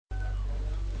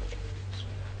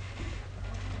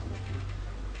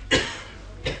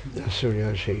أسر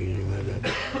يا سيدي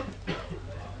مدد.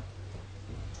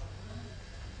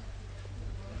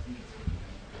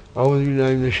 أعوذ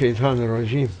بالله من الشيطان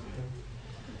الرجيم.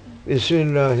 بسم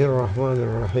الله الرحمن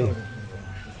الرحيم.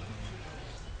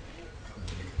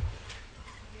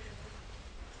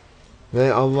 May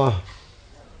Allah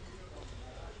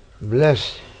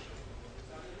bless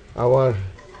our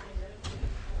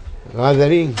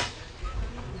gathering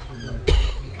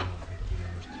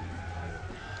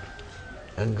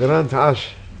and grant us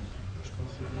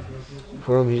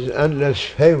from His endless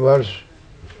favors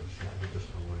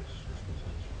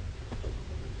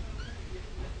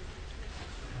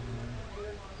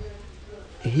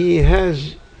He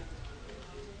has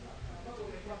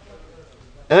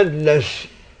endless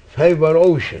favor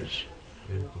oceans.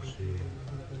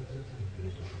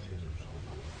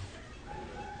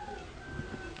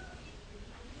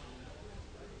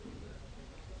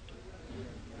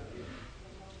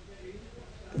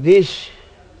 This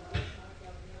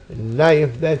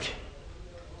life that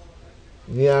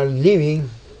we are living,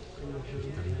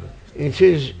 it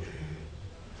is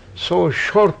so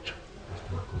short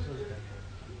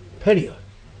period,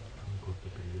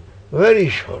 very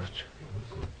short.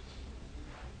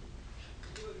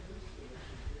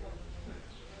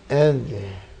 And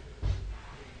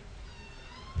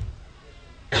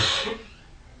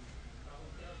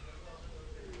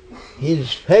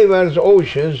His favors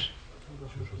oceans,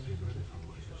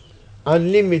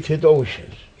 unlimited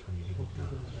oceans.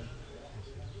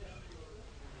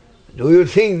 Do you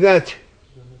think that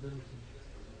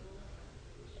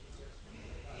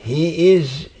He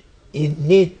is in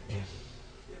need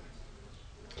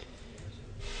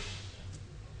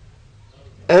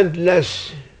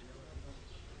endless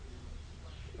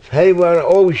favor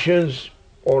oceans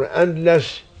or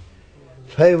endless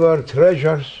favor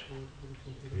treasures?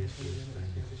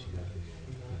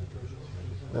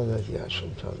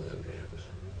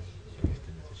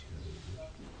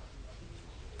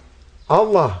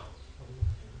 Allah,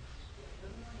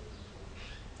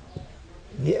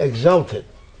 the Exalted,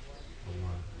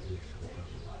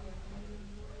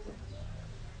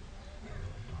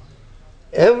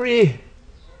 every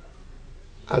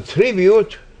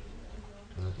attribute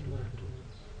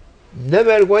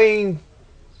never going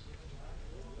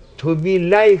to be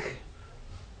like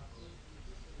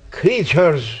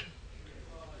creatures'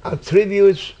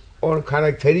 attributes or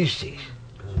characteristics.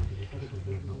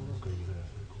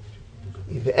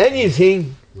 If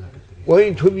anything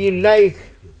going to be like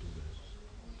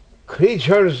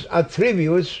creatures'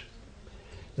 attributes,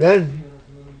 then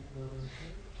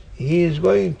he is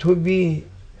going to be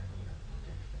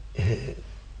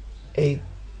a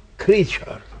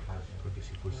creature.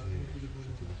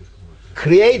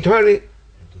 Creator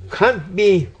can't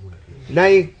be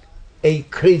like a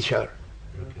creature.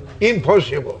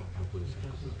 Impossible.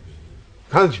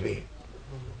 Can't be.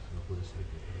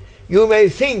 You may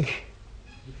think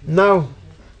now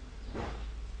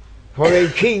for a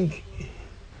king,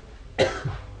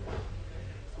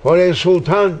 for a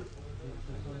sultan,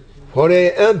 for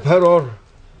an emperor,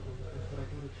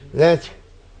 that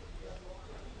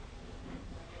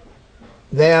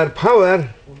their power,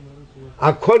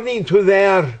 according to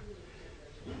their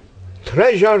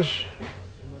treasures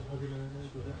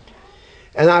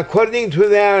and according to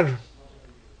their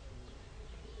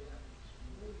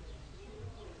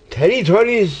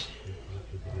territories,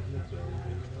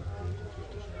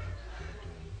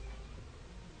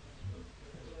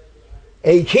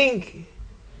 a king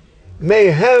may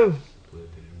have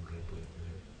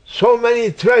so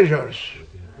many treasures.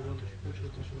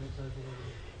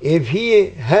 If he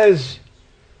has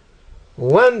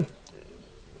one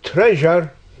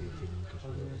treasure,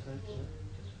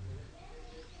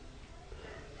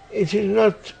 it is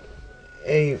not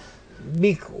a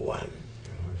big one.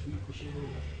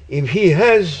 If he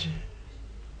has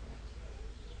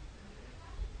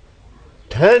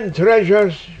 10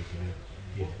 treasures,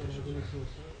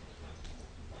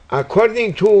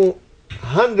 according to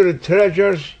 100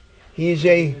 treasures, he is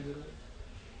a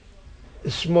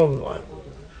small one.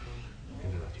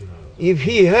 If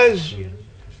he has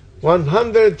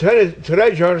 100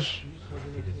 treasures,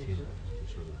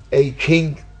 a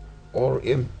king or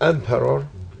emperor,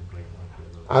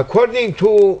 according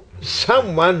to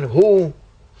someone who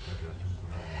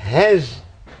has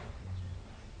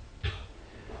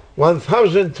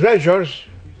 1,000 treasures,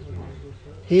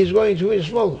 he is going to be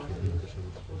small.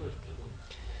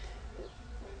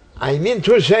 I mean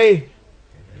to say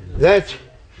that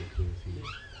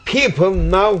people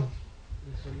now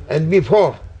and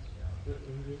before,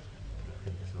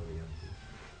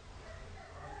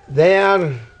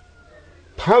 their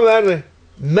power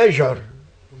measure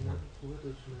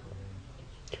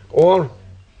or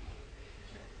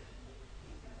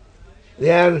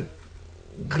their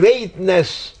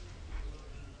greatness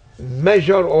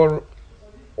measure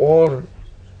or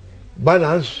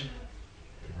balance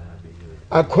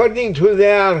according to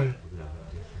their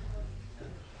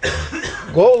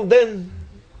golden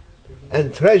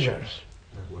and treasures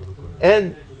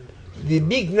and the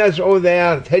bigness of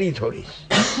their territories.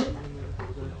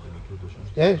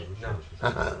 Yes?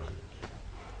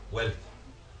 Wealth.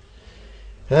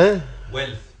 Huh?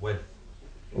 Wealth.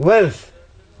 Wealth.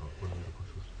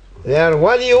 Their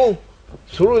value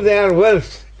through their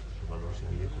wealth.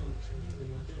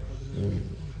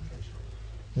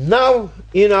 Now,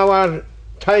 in our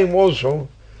time also,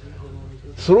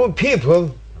 through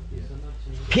people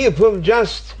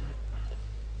just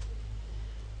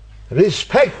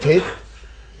respected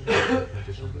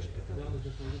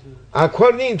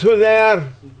according to their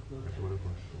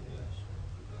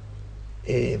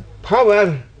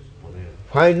power,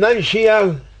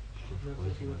 financial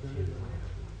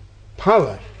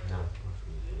power.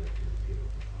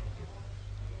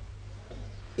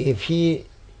 If he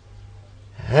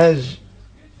has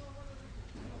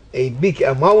a big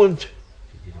amount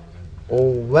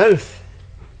of wealth,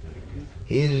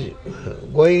 he is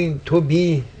going to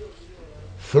be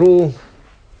through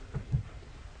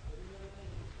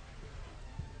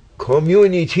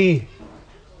community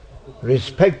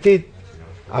respected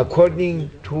according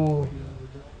to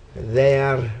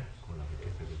their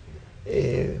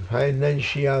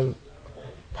financial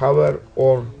power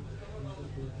or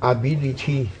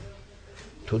ability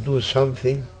to do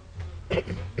something.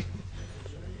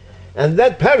 And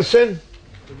that person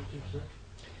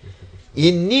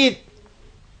in need,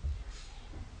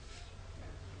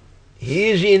 he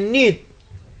is in need.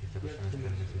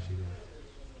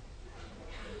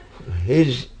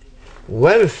 His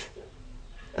wealth,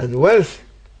 and wealth,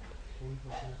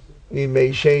 we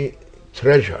may say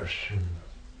treasures.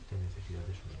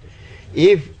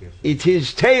 If it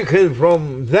is taken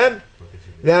from them,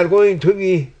 they are going to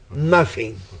be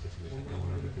nothing.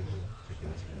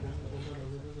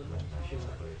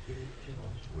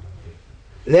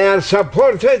 They are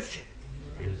supported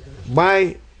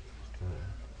by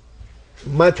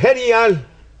material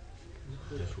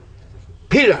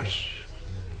pillars.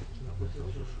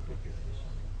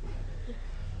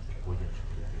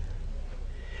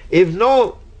 If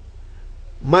no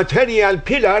material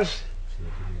pillars,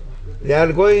 they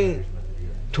are going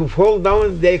to fall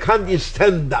down, they can't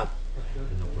stand up.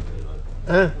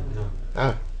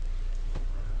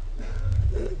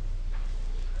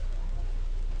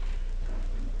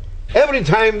 Every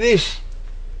time this,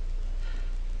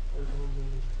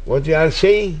 what we are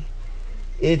saying,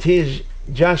 it is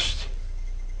just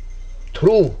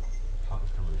true.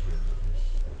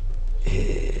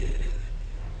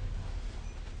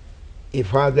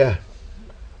 İfade.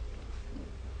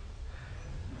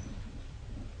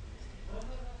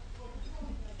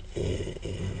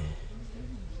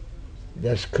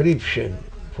 Description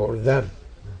for them.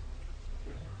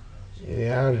 They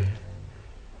are,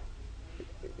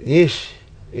 this,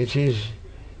 it is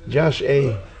just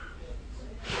a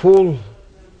full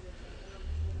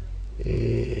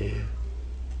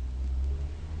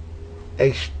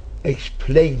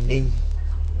explaining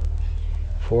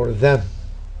for them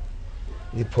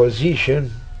the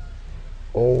position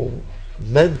of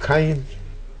mankind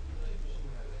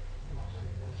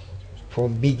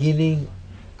from beginning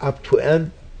up to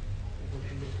end,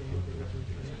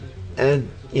 and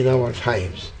in our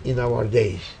times, in our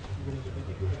days,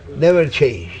 never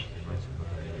changed.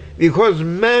 Because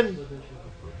man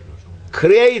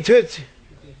created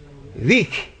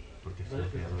weak,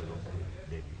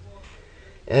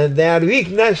 and their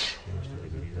weakness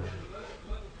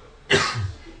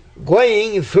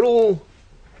going through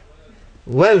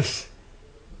wealth,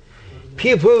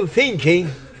 people thinking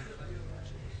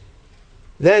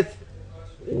that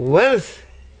wealth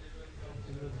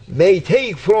may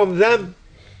take from them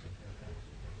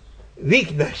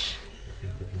weakness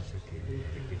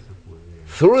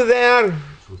through their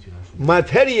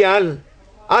material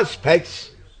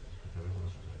aspects,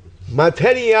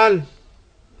 material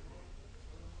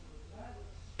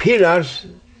pillars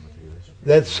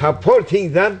that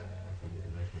supporting them.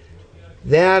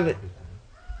 They are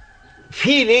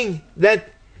feeling that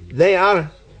they are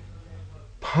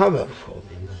powerful.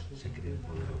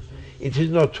 It is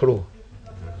not true.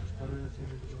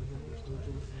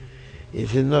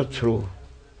 It is not true.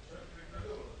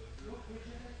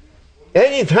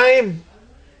 Anytime,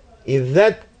 if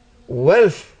that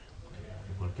wealth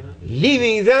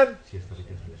leaving them,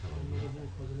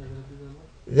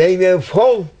 they may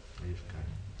fall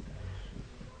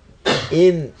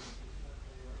in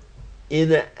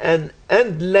an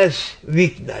endless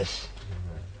weakness.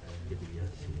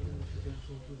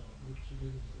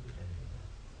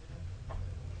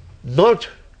 Not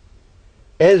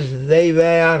as they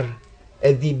were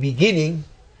at the beginning.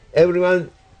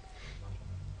 Everyone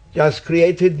just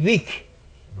created weak.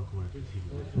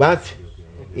 But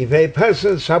if a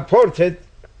person supported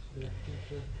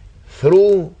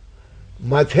through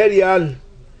material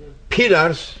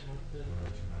pillars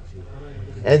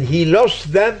and he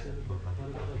lost them,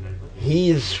 he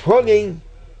is falling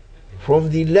from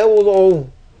the level of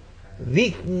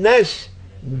weakness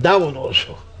down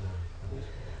also.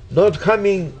 Not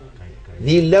coming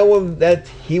the level that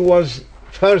he was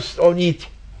first on it,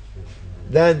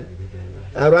 then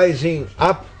arising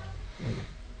up.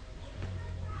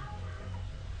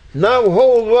 Now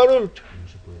whole world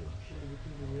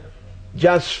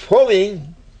just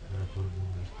falling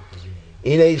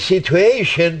in a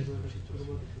situation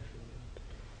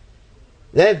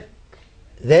that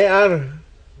they are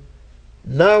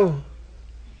now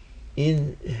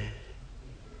in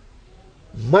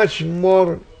much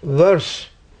more worse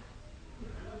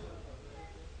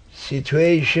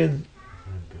situation.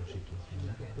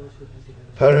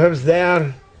 Perhaps they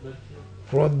are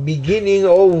from beginning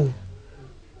of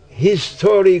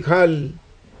historical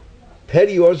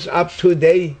periods up to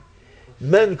today,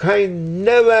 mankind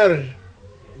never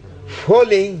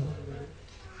falling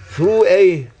through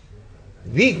a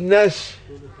weakness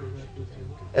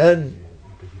and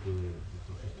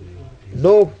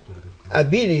no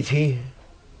ability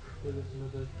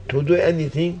to do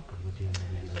anything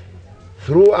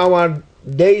through our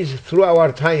days, through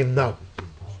our time now.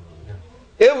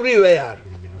 Everywhere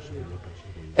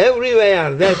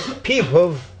that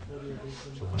people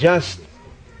just,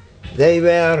 they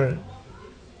were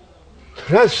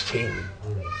trusting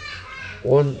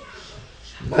on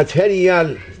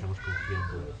material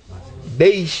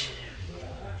base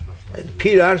and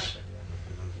pillars,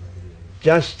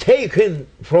 just taken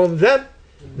from them,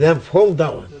 then fall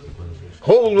down.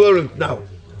 Whole world now.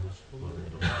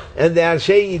 And they are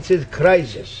saying it is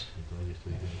crisis.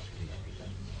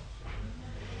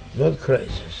 Not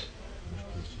crisis.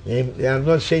 They are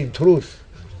not saying truth.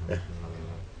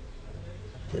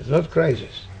 It's not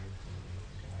crisis.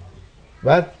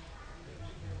 But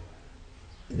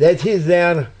that is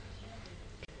their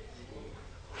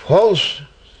false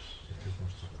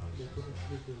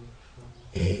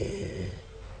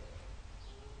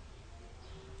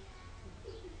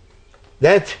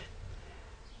that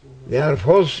they are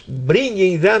false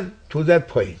bringing them to that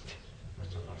point.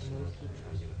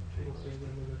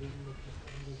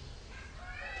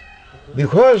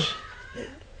 Because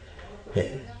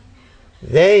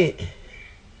they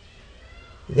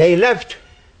left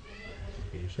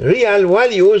real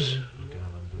values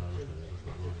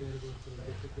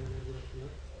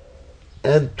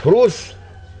and truth,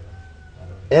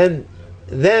 and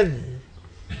then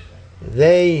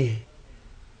they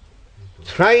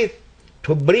tried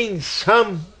to bring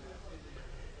some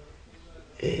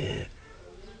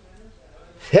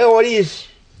theories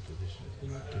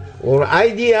or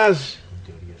ideas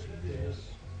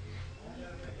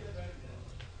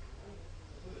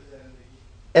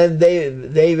and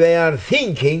they were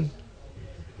thinking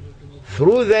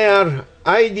through their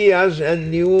ideas and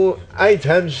new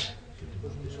items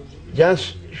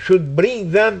just should bring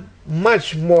them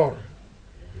much more.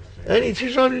 And it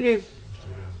is only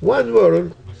one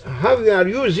world. How we are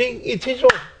using it is all.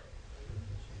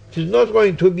 It is not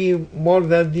going to be more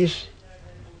than this.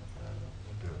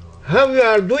 How we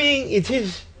are doing it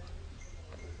is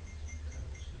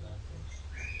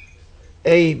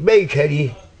a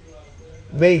bakery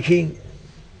making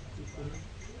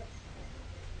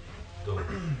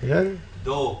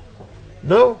dough.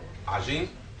 No? Ajin?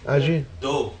 Ajin.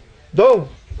 Dough. Dough.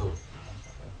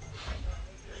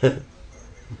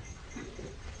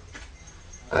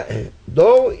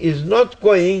 Dough is not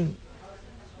going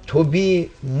to be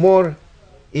more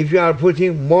if you are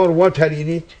putting more water in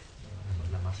it.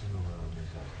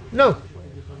 No.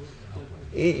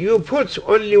 You put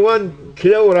only 1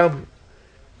 kilogram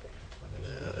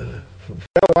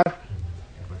flour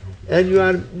and you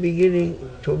are beginning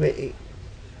to make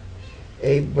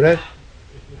a bread.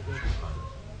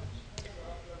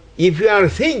 If you are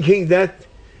thinking that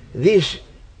this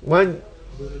 1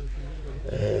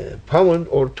 pound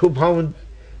or 2 pound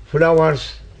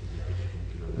flours,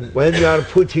 when you are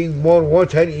putting more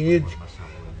water in it,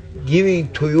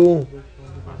 giving to you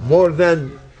more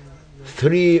than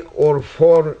 3 or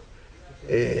 4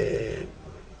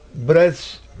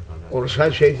 breads or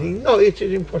such a thing, no, it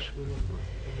is impossible.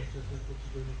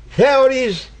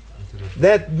 Theories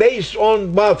that based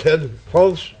on butter,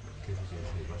 false,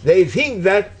 they think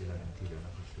that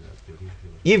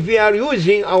if we are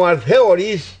using our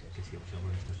theories,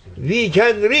 we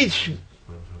can reach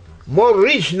more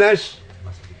richness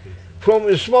from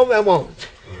a small amount.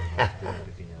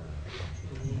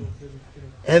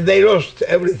 And they lost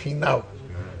everything now.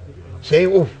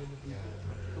 Saying, oh,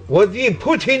 what we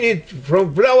put in it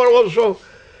from flour also,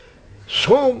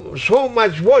 so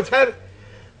much water,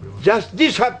 just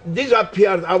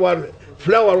disappeared our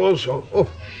flour also. Oh,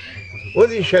 what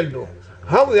we shall do?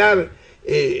 How we are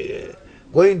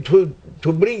going to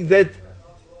bring that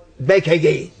back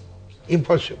again?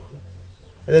 Impossible.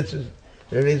 That's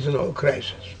the reason of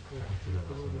crisis.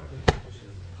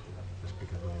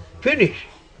 Finish.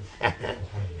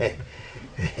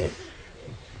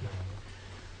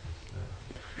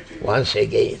 Once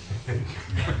again.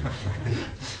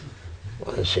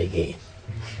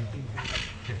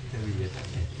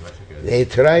 They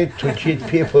tried to cheat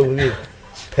people with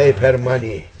paper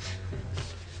money.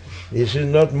 This is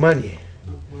not money.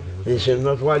 This is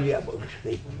not valuable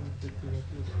thing.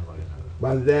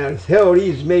 But their theory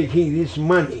is making this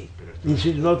money. This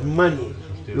is not money.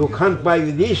 You can't buy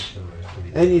with this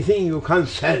anything, you can't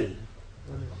sell.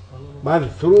 But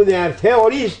through their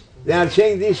theories, they are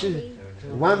saying this is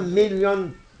 1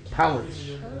 million pounds.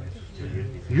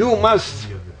 You must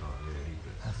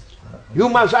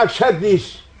accept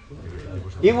this.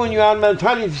 Even your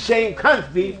mentality saying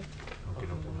can't be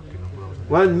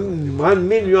 1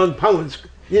 million pounds.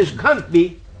 This can't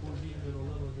be.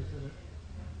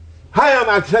 I am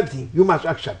accepting. You must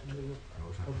accept.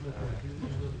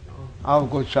 I've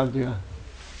got something.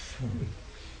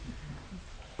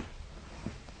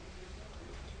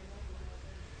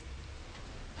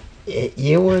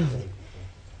 Even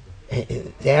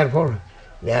therefore,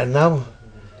 they are now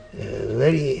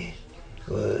very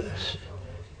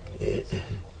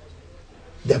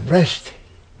depressed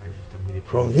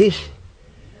from this,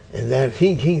 and they are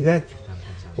thinking that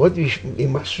what we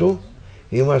must do,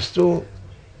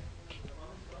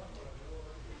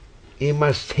 we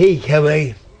must take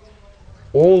away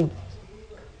all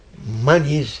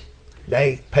monies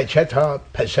like peseta,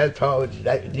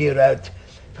 lira,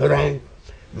 franc,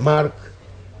 mark,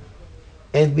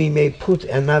 and we may put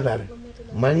another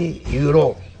money,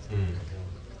 euro.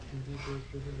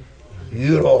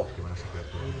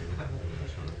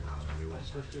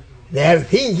 They are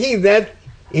thinking that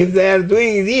if they are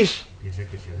doing this,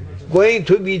 going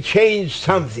to be changed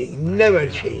something, never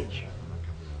change.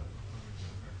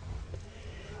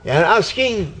 They are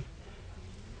asking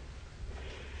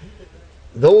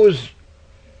those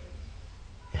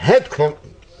headquarters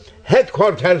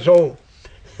of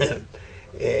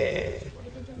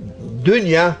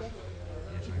dunya,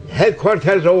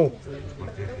 headquarters of,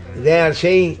 they are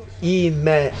saying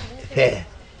IMF,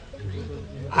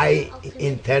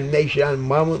 International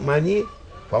Money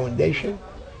Foundation.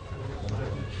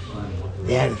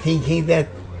 They are thinking that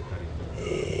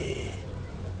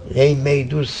they may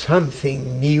do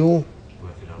something new.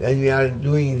 When we are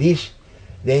doing this,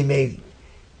 they may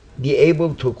be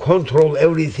able to control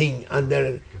everything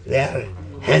under their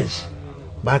hands.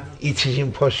 But it is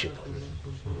impossible.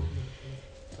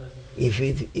 If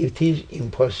it is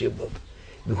impossible,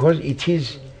 because it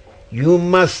is, you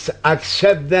must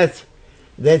accept that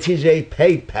is a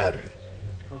paper.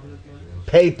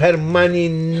 Paper money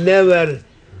never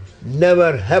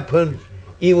happened,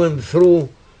 even through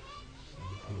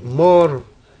more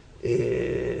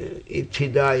ibtidai,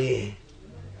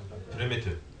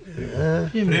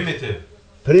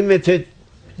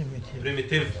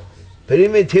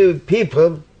 primitive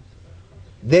people.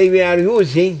 They were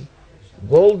using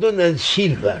golden and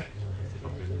silver.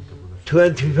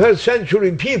 21st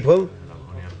century people,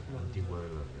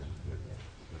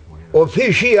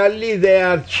 officially they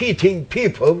are cheating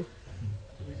people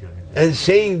and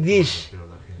saying this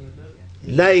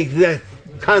like that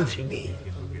can't be.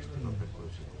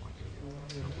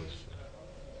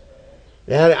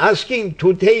 They are asking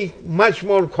to take much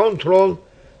more control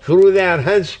through their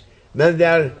hands when they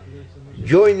are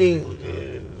joining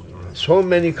so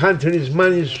many countries'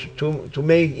 monies to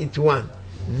make it one.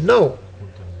 No.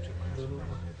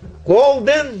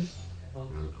 Golden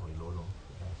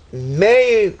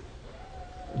may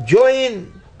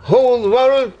join whole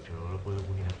world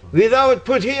without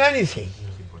putting anything.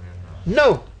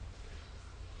 No.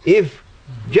 If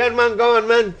German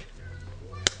government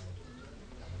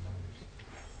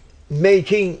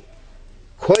making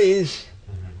coins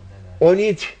on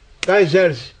it,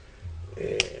 Kaiser's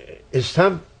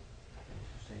stamp,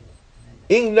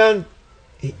 England,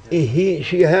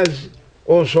 she has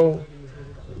also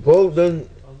golden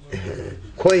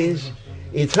coins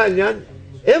Italian,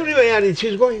 everywhere it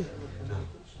is going.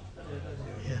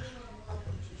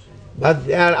 But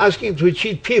they are asking to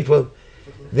cheat people.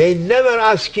 They never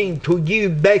asking to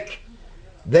give back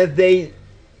that they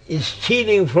is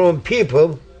stealing from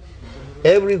people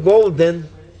every golden,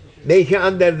 making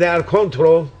under their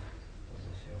control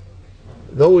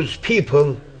those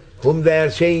people whom they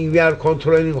are saying we are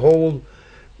controlling whole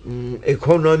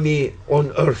economy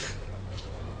on earth.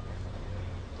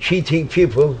 Cheating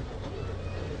people.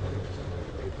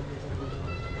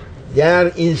 They are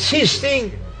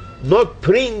insisting do not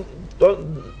bring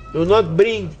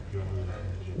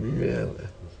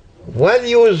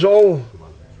values of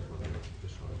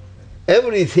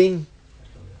everything,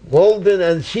 golden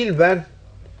and silver,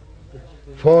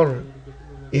 for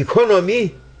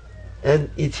economy, and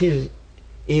it is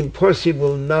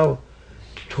impossible now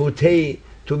to be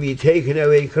taken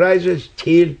away crisis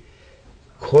till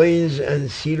coins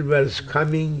and silvers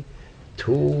coming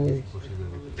to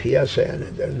piyasaya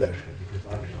ne derler?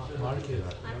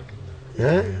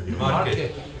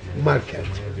 Market.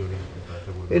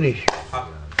 Finish.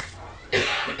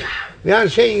 We are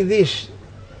saying this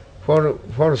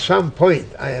for some point.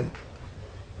 I am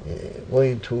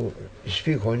going to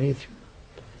speak on it.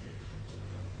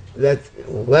 That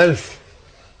wealth,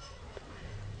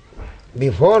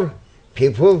 before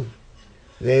people,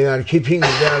 they are keeping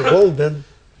their golden,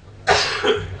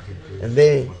 and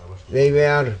they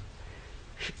were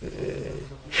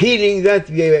feeling that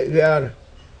we are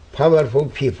powerful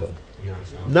people.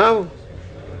 Now,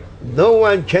 no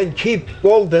one can keep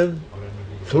golden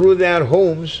through their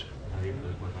homes.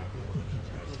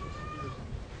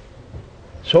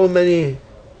 So many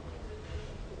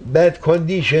bad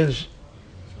conditions.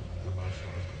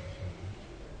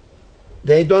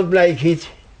 They don't like it.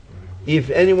 If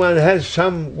anyone has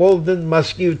some golden,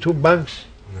 must give to banks,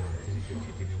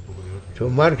 to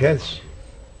markets.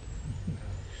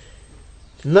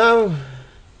 Now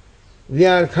we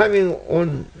are coming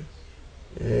on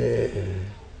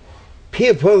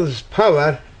people's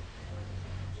power.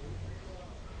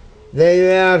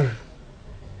 They are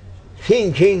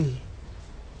thinking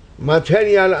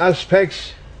material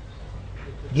aspects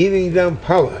giving them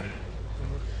power.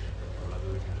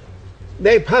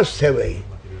 They passed away.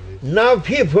 Now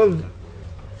people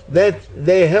that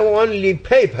they have only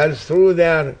papers through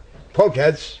their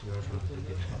pockets,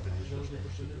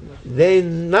 they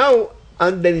now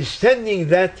understanding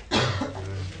that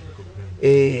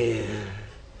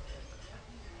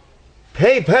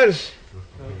papers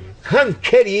can't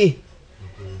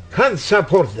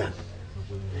support them.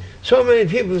 So many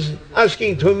people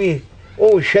asking to me,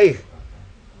 "Oh Sheikh,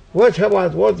 what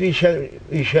about what we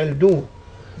shall do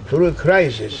through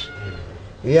crisis?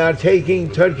 We are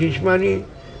taking Turkish money,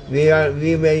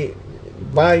 we may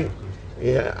buy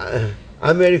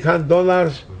American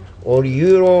dollars or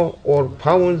euro or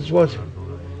pounds." When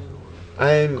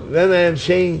I am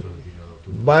saying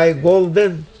buy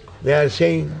golden, they are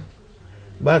saying,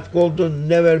 but golden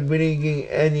never bringing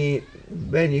any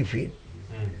benefit.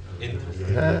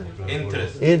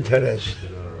 Interest.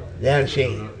 They are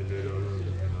saying.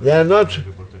 They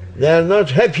are not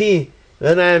happy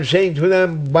when I am saying to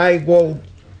them buy gold.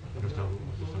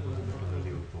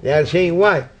 They are saying,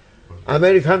 why?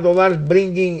 American dollars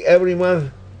bringing every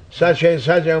month such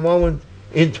amount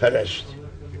interest.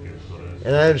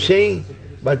 And I am saying,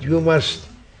 but you must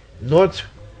not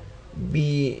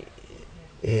be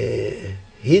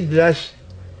heedless.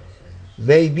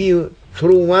 Maybe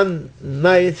through one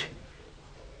night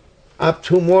up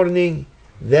to morning,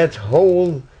 that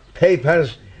whole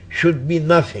papers should be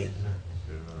nothing.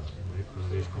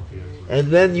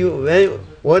 And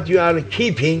what you are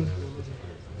keeping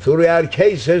through your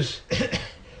cases,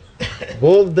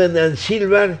 golden and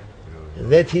silver,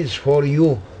 that is for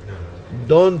you.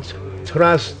 Don't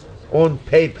trust on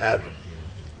paper.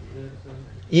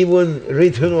 Even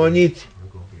written on it,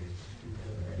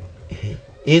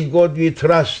 in God we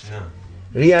trust.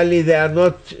 Really they are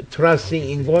not trusting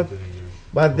in God,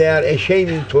 but they are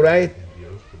ashamed to write,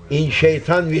 in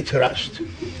Shaitan we trust.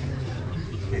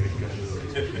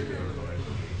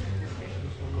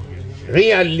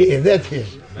 Really that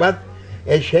is, but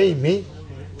ashamed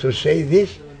to say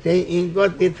this, say in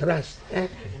God we trust.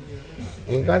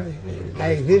 In God,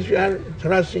 like this you are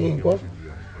trusting in God?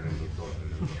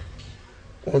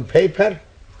 On paper?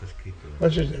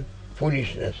 What is that?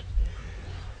 Foolishness.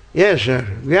 Yes, sir.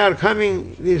 We are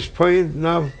coming this point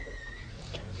now.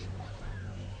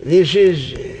 This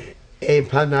is a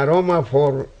panorama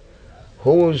for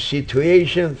whole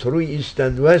situation through East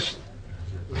and West,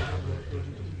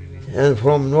 and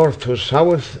from north to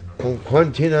south, on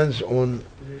continents, on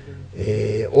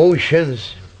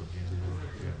oceans.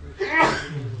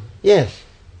 Yes.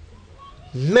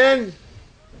 Men,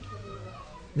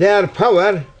 their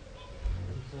power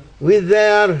with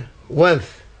their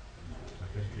wealth.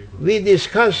 We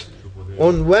discussed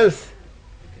on wealth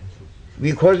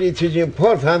because it is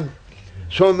important.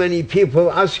 So many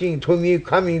people asking to me,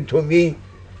 coming to me,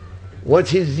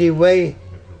 what is the way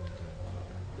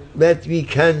that we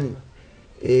can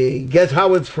get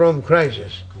out from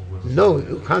crisis? No,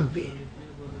 you can't be.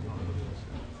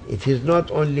 It is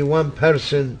not only one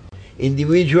person.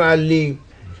 Individually,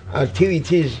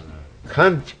 activities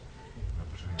can't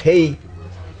take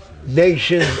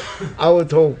nations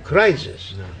out of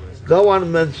crisis.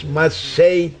 Governments must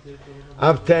say,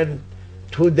 after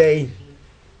today,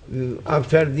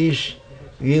 after this,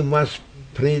 we must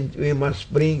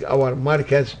bring our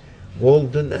markets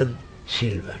golden and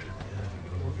silver.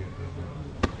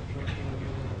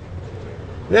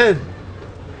 Then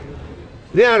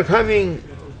we are coming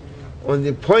on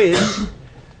the point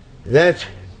that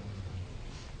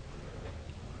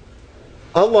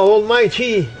Allah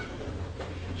Almighty,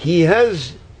 He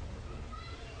has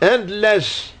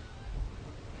endless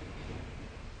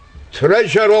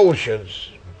treasure oceans,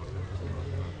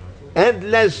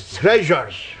 endless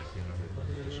treasures,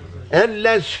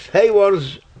 endless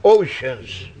favors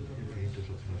oceans.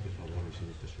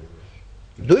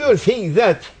 Do you think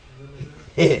that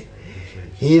He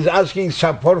is asking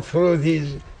support through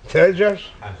these treasures?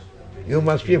 You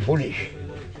must be foolish.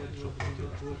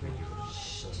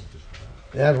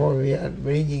 Therefore we are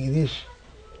bringing this,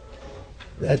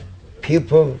 that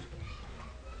people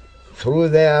through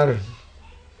their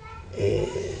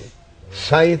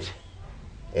sight,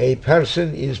 a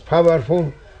person is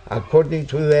powerful according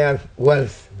to their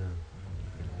wealth,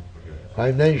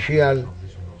 financial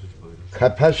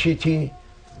capacity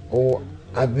or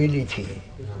ability.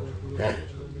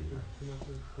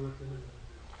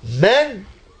 Man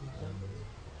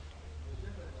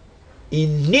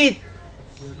in need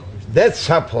that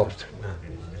support.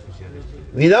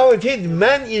 Without it,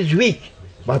 man is weak.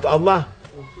 But Allah,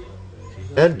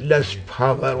 endless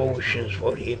power oceans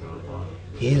for him.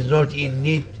 He is not in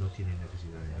need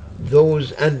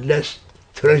those endless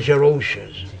treasure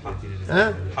oceans.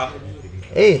 Huh?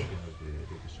 Hey,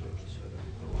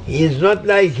 he is not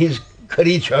like his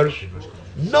creatures.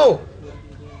 No.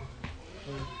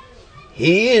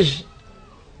 He is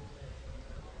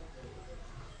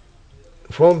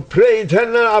from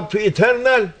pre-eternal up to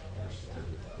eternal,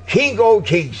 King of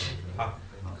kings.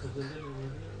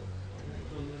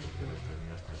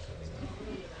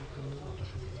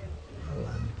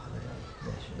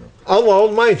 Allah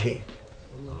Almighty,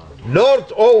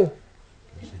 Lord of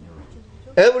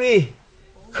every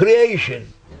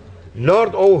creation,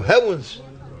 Lord of heavens,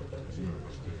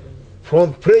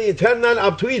 from pre-eternal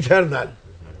up to eternal,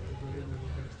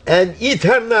 and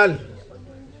eternal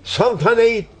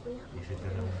sultanate,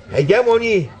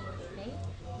 hegemony,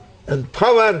 and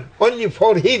power only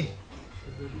for him.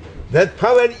 That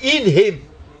power in him,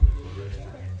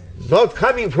 not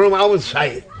coming from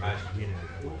outside.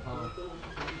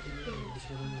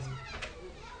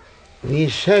 We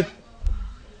said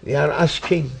we are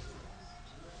asking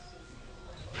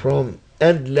from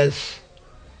endless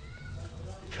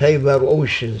favor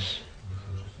oceans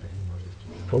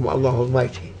from Allah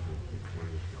Almighty.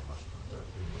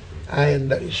 I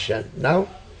understand now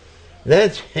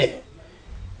that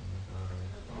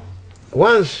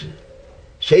once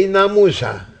Sayyidina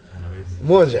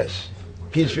Moses,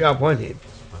 peace be upon him,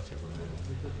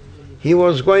 he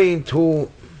was going to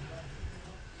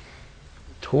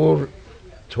Tur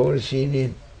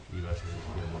Sinin.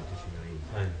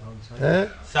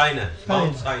 Sinai,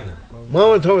 Mount Sinai.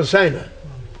 Mount of Sinai.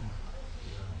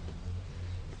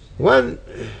 One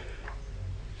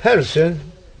person,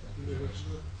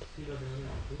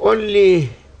 only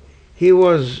he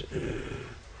was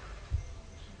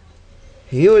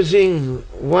using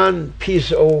one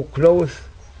piece of cloth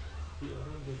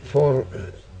for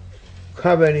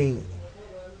covering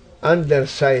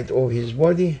underside of his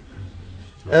body,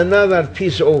 another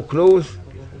piece of cloth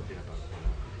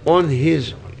on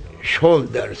his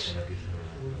shoulders.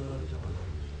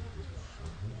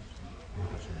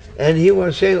 And he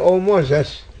was saying, "Oh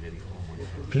Moses,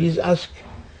 please ask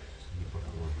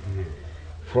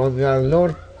from your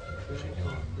Lord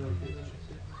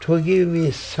to give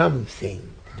me something."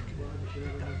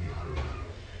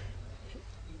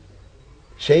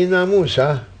 Sayyidina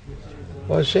Musa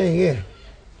was saying, "Yeah,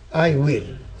 I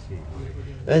will."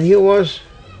 And he was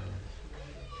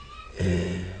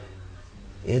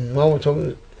in Mount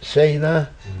of Sinai,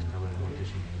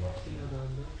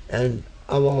 and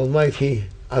Allah Almighty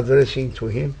addressing to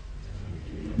him,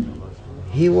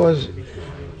 he was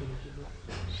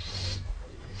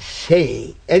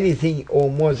say anything, O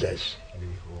Moses.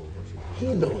 He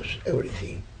knows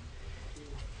everything.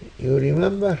 You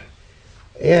remember?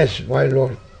 Yes, my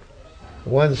Lord.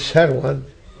 One servant,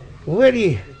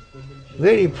 very,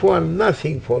 very poor,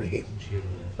 nothing for him.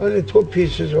 Only 2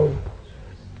 pieces of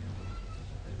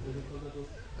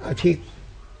atik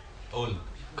Old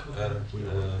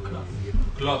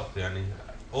cloth يعني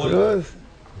old. cloth,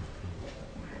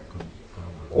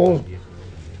 old.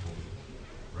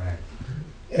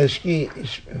 Eski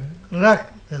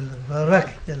Rak denir, rak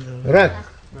denir. rak.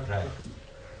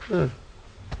 Right.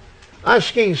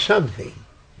 Asking something.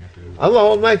 Allah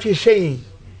Almighty saying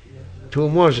to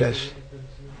Moses,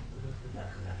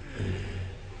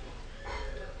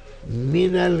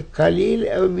 min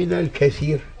al-qalil or min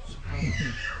al-kathir.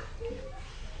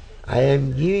 I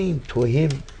am giving to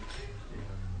him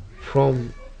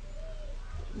from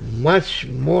much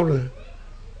more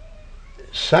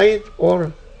side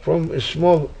or from a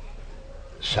small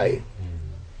side.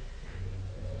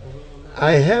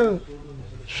 I have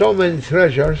so many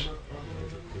treasures.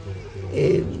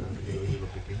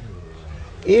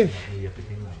 If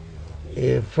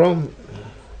from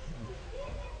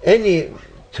any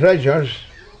treasures,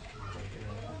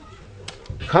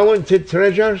 counted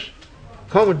treasures,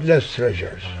 countless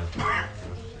treasures.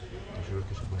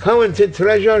 Counted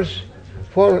treasures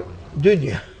for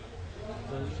dunya.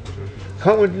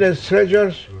 Countless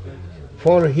treasures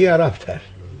for hereafter.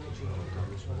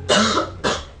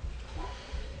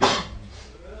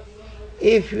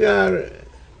 If you are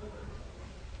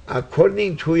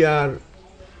according to your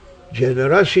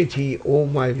generosity, O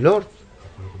my Lord,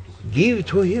 give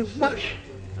to him much.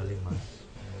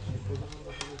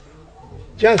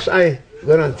 Just I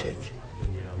granted.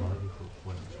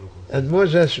 And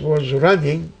Moses was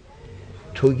running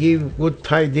to give good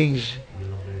tidings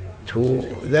to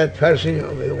that person.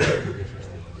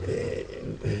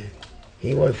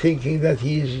 He was thinking that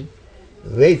he is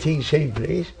waiting same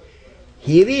place.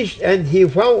 He reached and he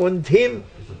found him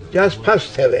just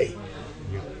passed away.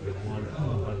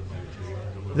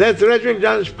 That Rajul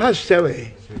just passed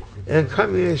away and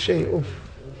coming and saying, oof,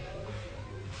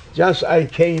 just I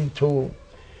came to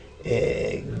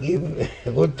give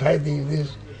good tidings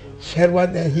this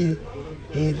servant and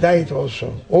he died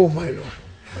also. Oh my Lord.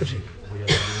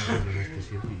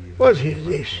 What is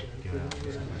this?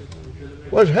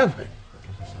 What happened?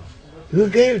 You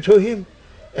gave to him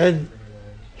and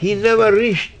he never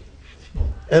reached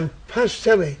and passed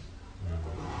away.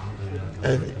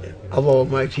 And Allah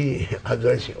Almighty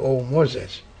addressing, oh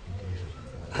Moses,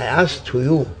 I ask to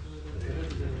you,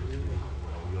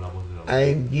 I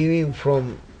am giving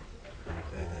from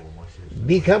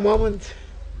big amount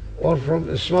or from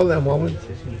a small amount.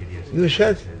 You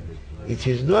said it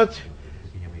is not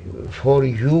for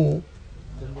you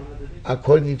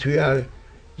according to your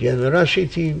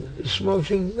generosity, small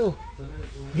thing, no.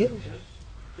 Give.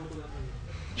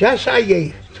 Just I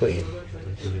gave to him.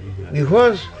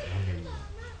 Because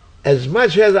as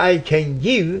much as I can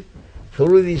give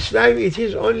through this life, it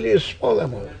is only a small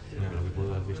amount.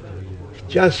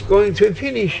 Just going to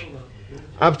finish.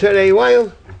 After a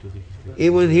while,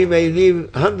 even he may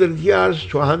live 100 years,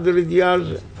 200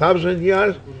 years, 1,000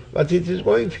 years, but it is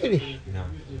going to finish.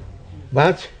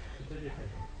 But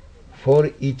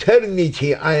for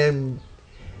eternity,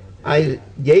 I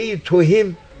gave to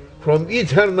him from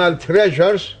eternal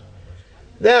treasures.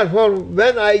 Therefore,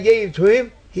 when I gave to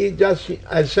him,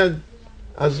 I sent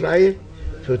Azrael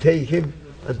to take him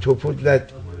and to put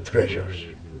that treasures.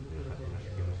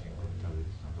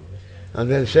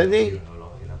 And then sending,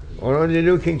 or only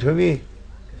looking to me,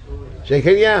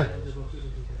 Zekeriya,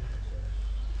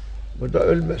 burada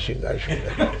ölmesin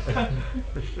karşımda.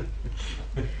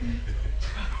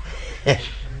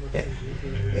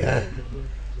 Yeah.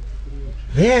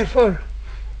 Therefore,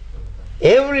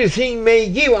 everything may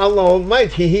give Allah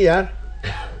Almighty here,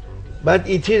 but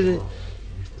it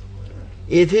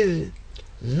is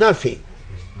nothing.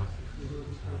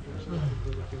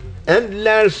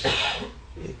 Endless,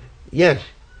 yes,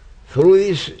 through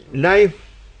this life,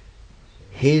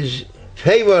 His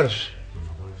favors,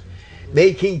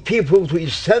 making people to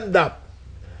stand up,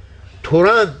 to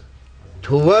run,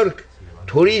 to work,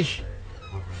 to reach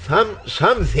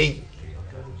something,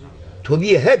 to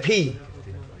be happy.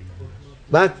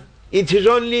 But it is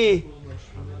only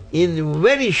in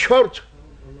very short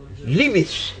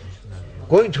limits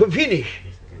going to finish.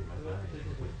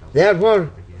 Therefore,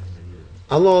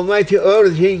 Allah Almighty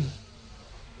urging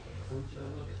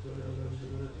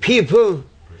people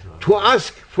to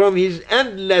ask from His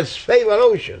endless favor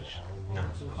oceans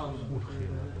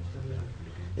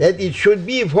that it should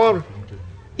be for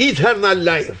eternal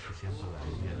life.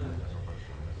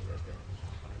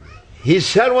 his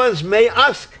servants may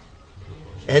ask,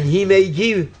 and he may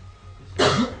give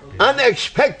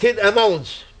unexpected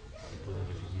amounts.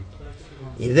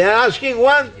 If they are asking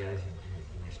one,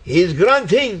 he is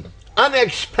granting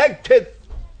unexpected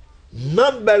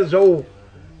numbers of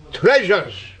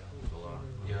treasures.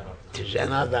 It is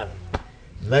another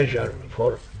measure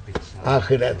for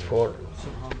akhirat, for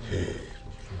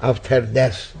after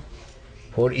death,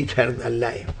 for eternal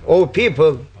life. Oh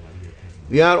people,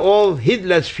 we are all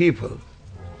heedless people.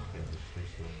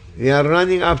 We are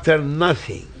running after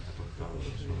nothing,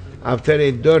 after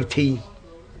a dirty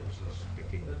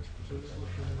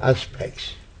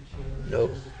aspects. No.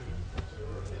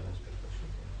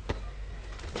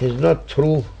 It is not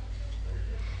true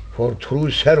for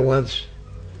true servants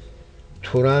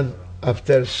to run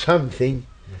after something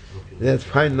that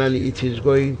finally it is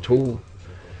going to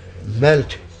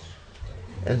melt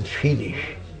and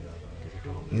finish.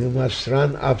 You must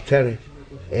run after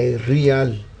a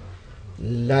real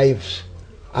life's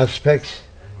aspects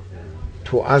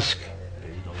to ask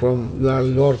from your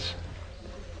Lord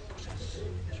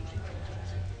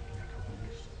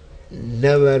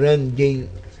never-ending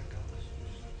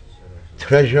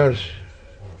treasures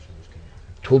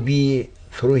to be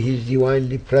through His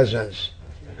divinely presence,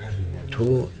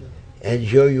 to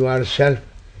enjoy yourself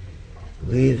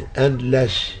with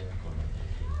endless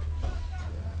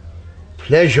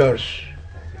pleasures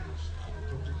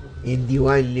in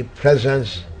divinely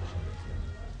presence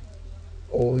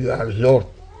of your Lord,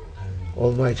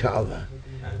 Almighty Allah.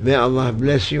 May Allah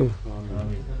bless you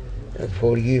and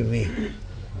forgive me.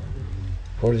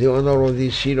 For the honor of the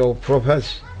seed of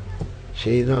prophets,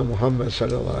 Sayyidina Muhammad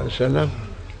sallallahu alaihi wasallam,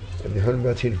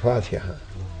 بحرمة الفاتحة.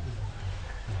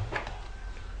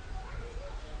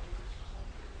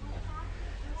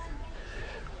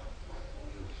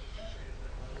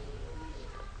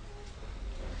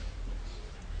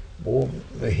 Bu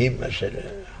mühim mesele.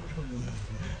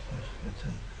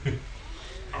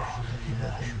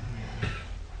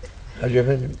 Hacı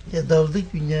efendim, Ya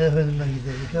daldık dünyaya efendime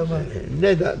giderik ama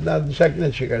ne dalsak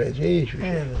ne çıkaracağız? Hiçbir şey.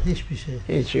 evet, hiçbir şey.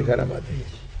 Hiç çıkaramadık.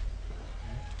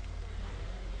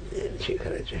 Ne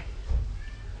çıkaracak?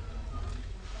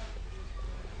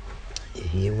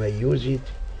 He may use it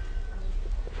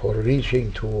for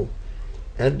reaching to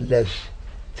endless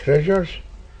treasures.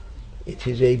 It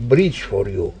is a breach for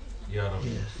you. Ya Rabbi.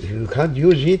 Yes. If you can't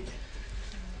use it,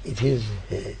 it is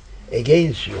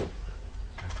against you.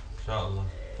 İnşallah.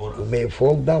 For You us. may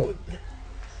fall down.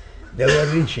 Never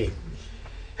reaching.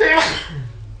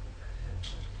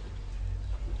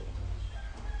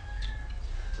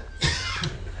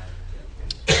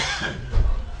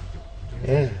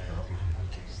 Yeah.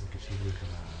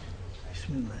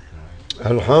 Bismillah.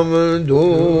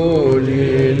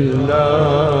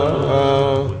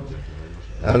 Elhamdülillah.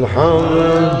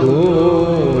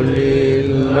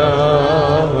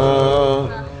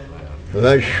 Elhamdülillah.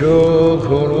 Ve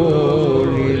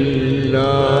şükru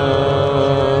lillah.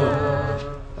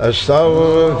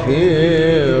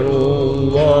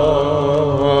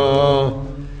 Estağfirullah.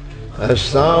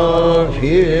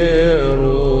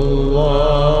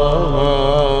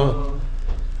 Estağfirullah.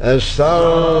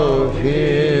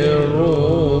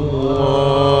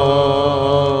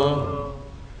 Estağfirullah.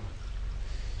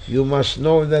 You must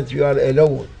know that you are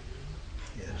alone.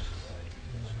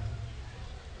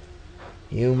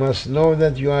 You must know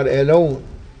that you are alone.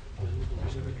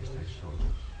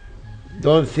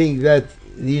 Don't think that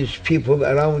these people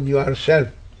around yourself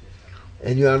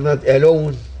and you are not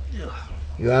alone.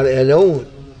 You are alone.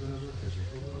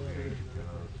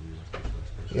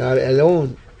 You are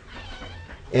alone.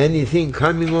 Anything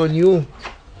coming on you,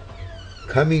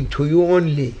 coming to you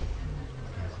only.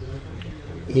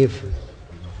 If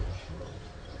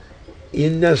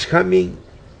illness coming,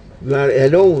 you are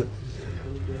alone.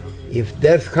 If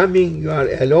death coming, you are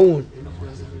alone.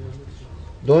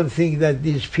 Don't think that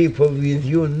these people with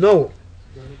you, no.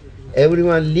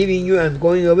 Everyone leaving you and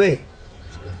going away.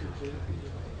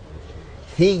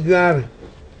 Think you are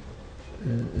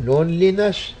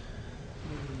loneliness.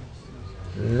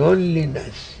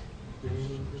 Loneliness.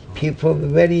 People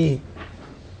very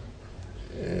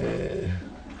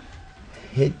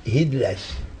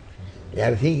heedless. They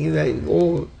are thinking that,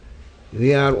 oh,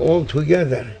 we are all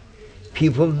together.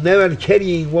 People never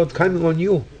carrying what coming on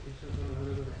you.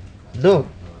 No.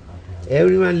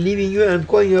 Everyone leaving you and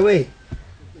going away.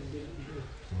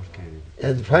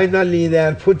 And finally they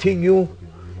are putting you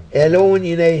alone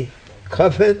in a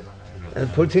coffin and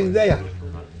putting there.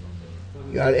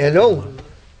 You are alone.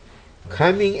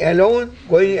 Coming alone,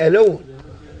 going alone.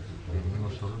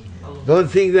 Don't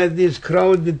think that these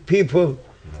crowded people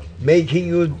making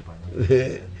you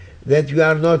that you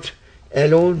are not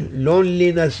alone.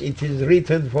 Loneliness, it is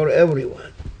written for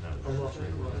everyone.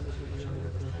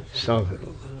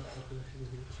 Astaghfirullah.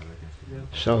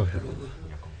 Astaghfirullah.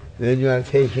 When you are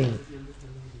taking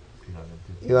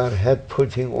your head,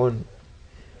 putting on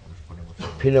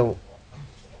pillow,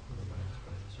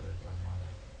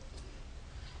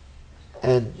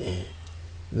 and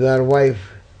your wife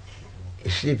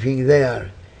is sleeping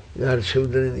there, your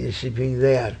children is sleeping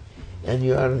there, and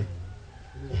you are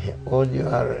on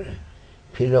your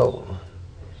pillow,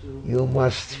 you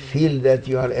must feel that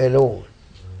you are alone.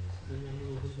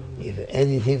 If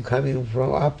anything coming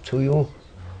from up to you,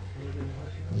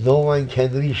 no one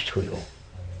can reach to you.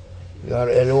 You are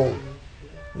alone.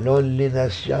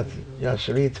 Loneliness just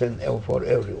written for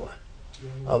everyone.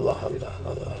 Allah, Allah,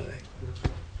 Allah.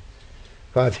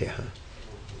 Fatiha.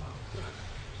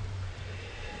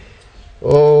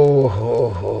 Oh,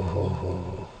 oh, oh, oh,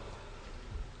 oh.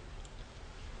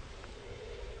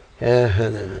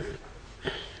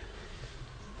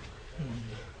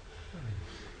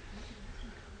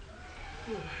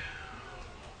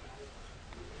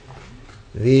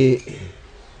 The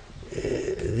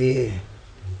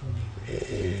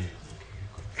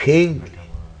King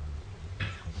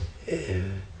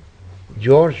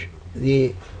George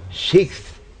the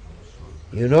Sixth,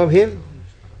 you know him?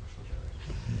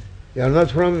 You are not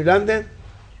from London?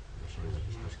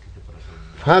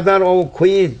 Father of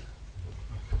Queen.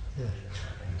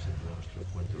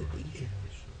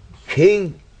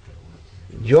 King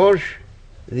George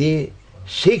the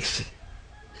Sixth.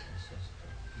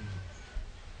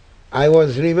 I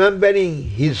was remembering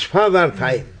his father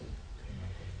time,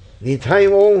 the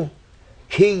time of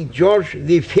King George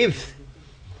the Fifth.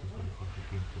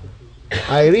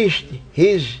 I reached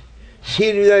his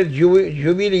silver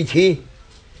jubilee,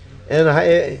 and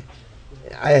I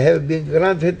have been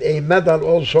granted a medal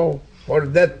also for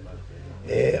that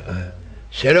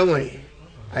ceremony.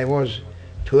 I was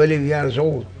 12 years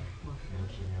old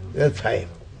that time.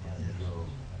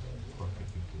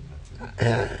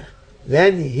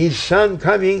 Then his son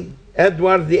coming,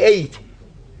 Edward the Eighth,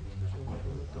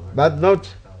 but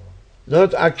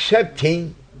not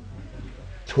accepting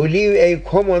to leave a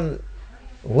common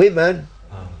woman,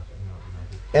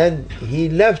 and he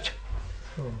left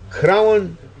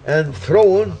crown and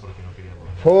throne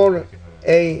for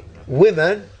a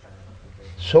woman.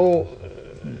 So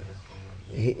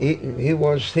he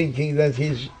was thinking that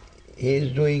he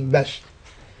is doing best.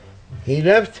 He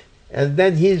left, and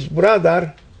then his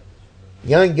brother,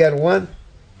 younger one,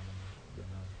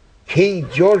 King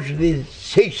George the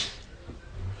Sixth,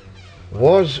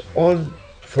 was on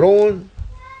throne,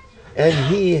 and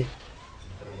he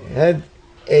had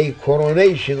a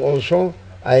coronation also.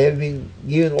 I have been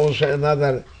given also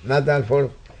another medal for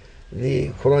the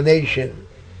coronation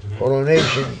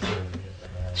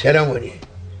ceremony.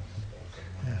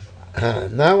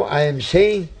 Now I am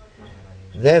saying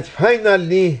that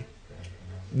finally,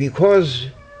 because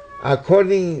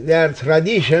according their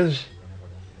traditions,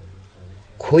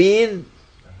 queen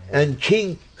and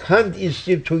king can't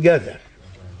sleep together.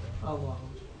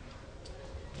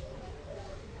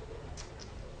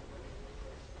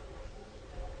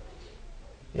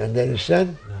 You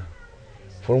understand?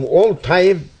 From all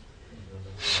time,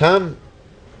 some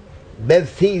bad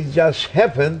things just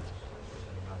happened.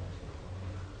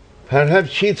 Perhaps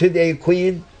cheated a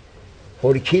queen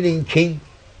for killing king,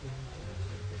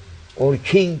 or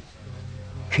king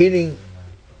killing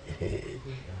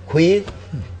queen.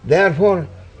 Therefore,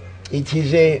 it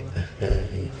is a...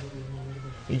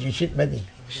 Hiç işitmedin.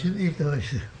 Şimdi ilk defa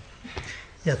işte.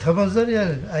 Yatamazlar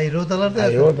yani. Ayrı odalarda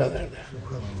Ayrı odalarda.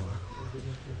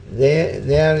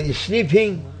 They are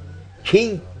sleeping,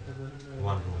 king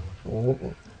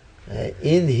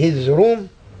in his room,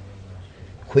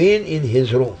 queen in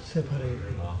his room. Separate.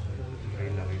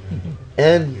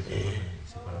 And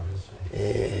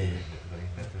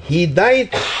he died,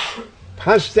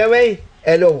 passed away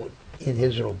alone in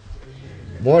his room.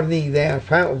 Morning they are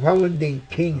finding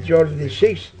King George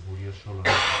VI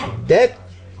dead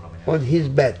on his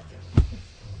bed.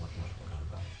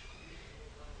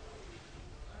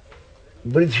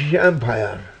 British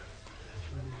Empire,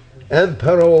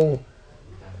 emperor,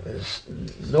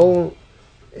 no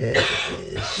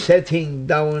setting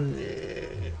down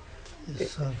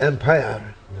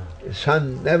empire,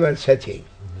 sun never setting.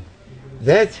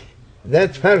 That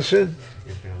person,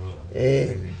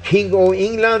 King of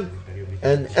England,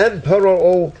 and emperor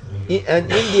of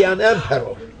an Indian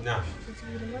emperor,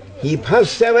 he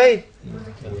passed away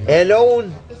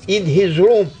alone in his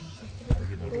room.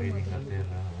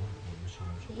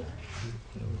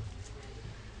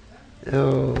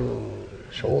 Oh,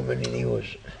 so many news.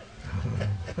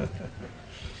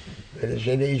 Böyle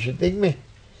şeyle işittik mi?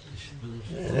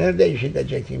 Nerede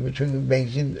işiteceksin? Bütün gün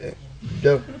benzin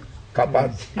dök,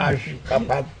 kapat, aç,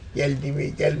 kapat, geldi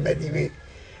mi, gelmedi mi?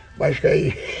 Başka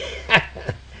Yani,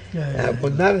 ya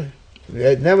bunlar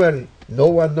never, no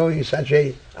one knowing such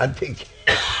a antik.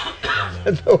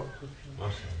 No.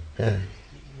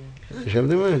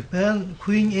 Anlaşıldı mı? ben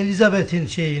Queen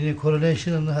Elizabeth'in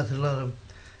coronation'ını hatırlarım.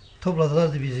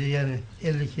 Topladılardı bizi yani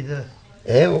 52'de.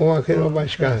 O vakit o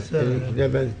başka. Evet,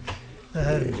 Benimkide ben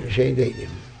Her şeydeydim.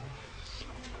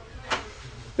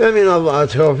 Ve min Allah'a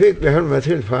tevfik ve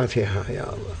hürmetil Fatiha ya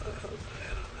Allah.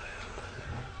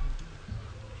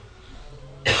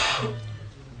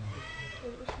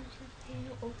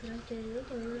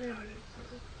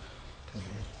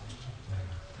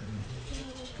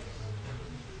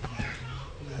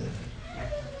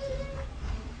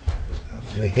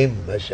 Mühim mesele.